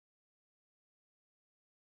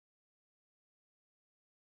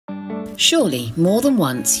Surely more than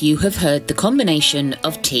once you have heard the combination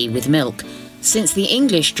of tea with milk, since the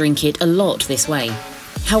English drink it a lot this way.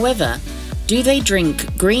 However, do they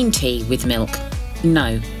drink green tea with milk?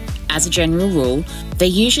 No. As a general rule, they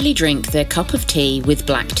usually drink their cup of tea with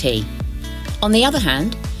black tea. On the other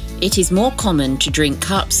hand, it is more common to drink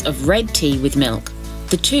cups of red tea with milk.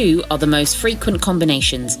 The two are the most frequent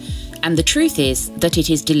combinations, and the truth is that it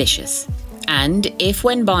is delicious. And if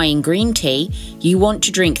when buying green tea, you want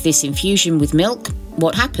to drink this infusion with milk,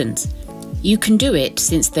 what happens? You can do it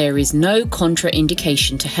since there is no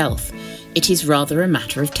contraindication to health. It is rather a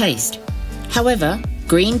matter of taste. However,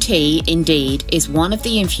 green tea indeed is one of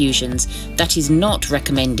the infusions that is not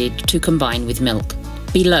recommended to combine with milk.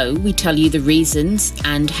 Below we tell you the reasons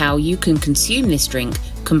and how you can consume this drink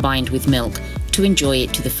combined with milk to enjoy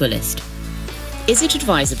it to the fullest. Is it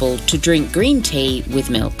advisable to drink green tea with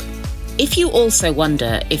milk? If you also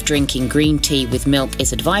wonder if drinking green tea with milk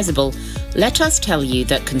is advisable, let us tell you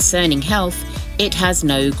that concerning health, it has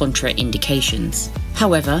no contraindications.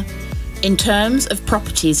 However, in terms of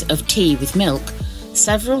properties of tea with milk,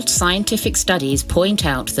 several scientific studies point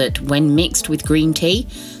out that when mixed with green tea,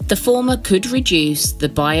 the former could reduce the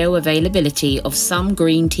bioavailability of some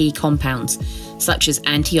green tea compounds, such as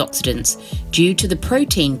antioxidants, due to the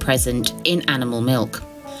protein present in animal milk.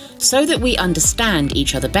 So that we understand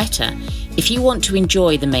each other better, if you want to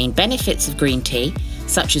enjoy the main benefits of green tea,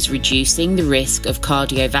 such as reducing the risk of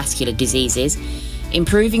cardiovascular diseases,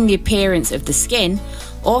 improving the appearance of the skin,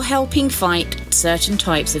 or helping fight certain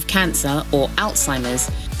types of cancer or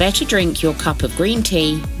Alzheimer's, better drink your cup of green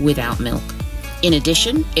tea without milk. In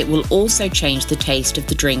addition, it will also change the taste of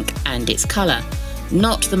the drink and its colour.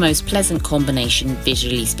 Not the most pleasant combination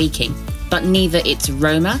visually speaking, but neither its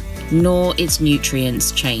aroma nor its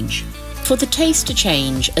nutrients change. For the taste to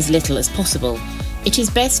change as little as possible, it is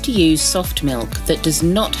best to use soft milk that does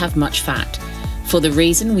not have much fat, for the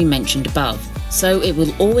reason we mentioned above. So it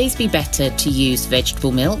will always be better to use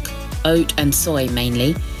vegetable milk, oat and soy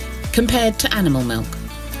mainly, compared to animal milk.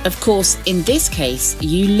 Of course, in this case,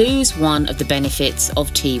 you lose one of the benefits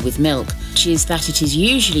of tea with milk, which is that it is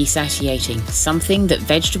usually satiating, something that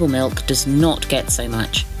vegetable milk does not get so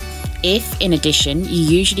much. If, in addition, you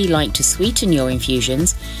usually like to sweeten your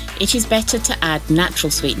infusions, it is better to add natural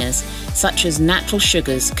sweeteners, such as natural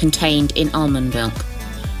sugars contained in almond milk.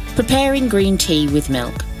 Preparing green tea with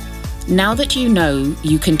milk. Now that you know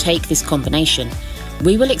you can take this combination,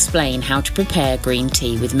 we will explain how to prepare green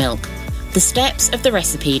tea with milk. The steps of the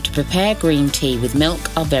recipe to prepare green tea with milk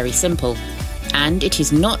are very simple, and it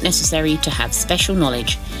is not necessary to have special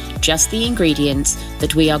knowledge, just the ingredients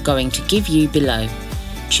that we are going to give you below.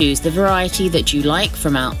 Choose the variety that you like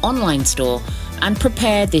from our online store and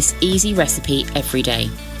prepare this easy recipe every day.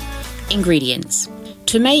 Ingredients.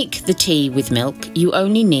 To make the tea with milk, you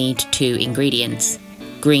only need 2 ingredients.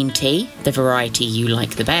 Green tea, the variety you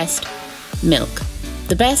like the best. Milk.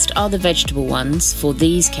 The best are the vegetable ones for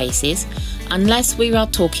these cases, unless we are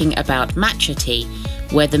talking about matcha tea,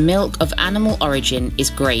 where the milk of animal origin is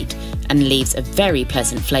great and leaves a very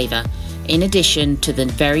pleasant flavour, in addition to the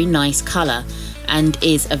very nice colour, and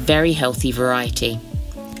is a very healthy variety.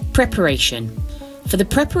 Preparation. For the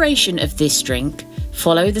preparation of this drink,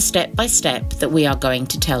 follow the step-by-step that we are going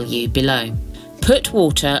to tell you below. Put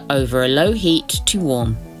water over a low heat to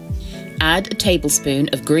warm. Add a tablespoon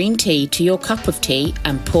of green tea to your cup of tea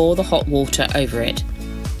and pour the hot water over it.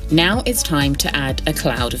 Now it's time to add a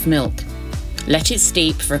cloud of milk. Let it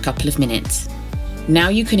steep for a couple of minutes. Now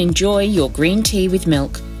you can enjoy your green tea with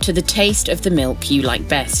milk to the taste of the milk you like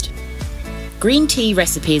best. Green tea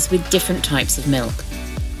recipes with different types of milk.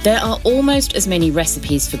 There are almost as many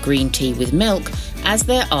recipes for green tea with milk as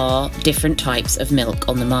there are different types of milk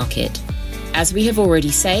on the market. As we have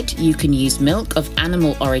already said, you can use milk of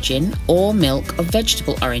animal origin or milk of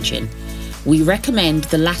vegetable origin. We recommend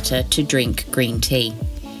the latter to drink green tea.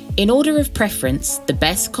 In order of preference, the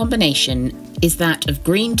best combination is that of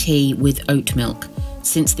green tea with oat milk,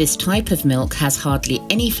 since this type of milk has hardly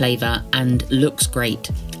any flavour and looks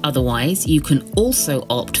great. Otherwise, you can also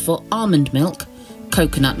opt for almond milk,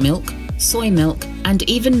 coconut milk, soy milk, and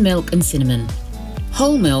even milk and cinnamon.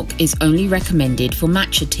 Whole milk is only recommended for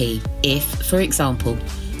matcha tea if, for example,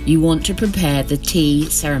 you want to prepare the tea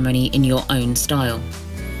ceremony in your own style.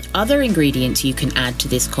 Other ingredients you can add to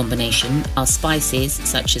this combination are spices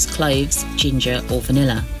such as cloves, ginger, or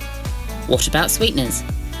vanilla. What about sweeteners?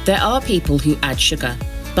 There are people who add sugar,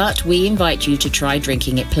 but we invite you to try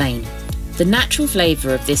drinking it plain. The natural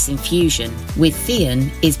flavour of this infusion with thean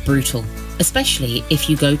is brutal, especially if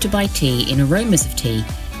you go to buy tea in aromas of tea,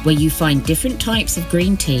 where you find different types of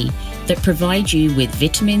green tea that provide you with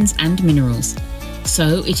vitamins and minerals.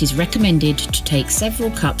 so it is recommended to take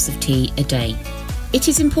several cups of tea a day. It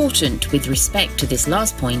is important with respect to this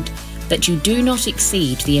last point that you do not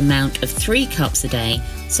exceed the amount of 3 cups a day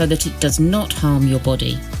so that it does not harm your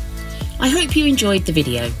body. I hope you enjoyed the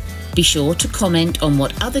video. Be sure to comment on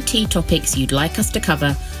what other tea topics you'd like us to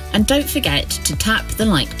cover, and don't forget to tap the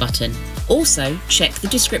like button. Also, check the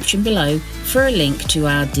description below for a link to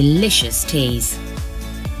our delicious teas.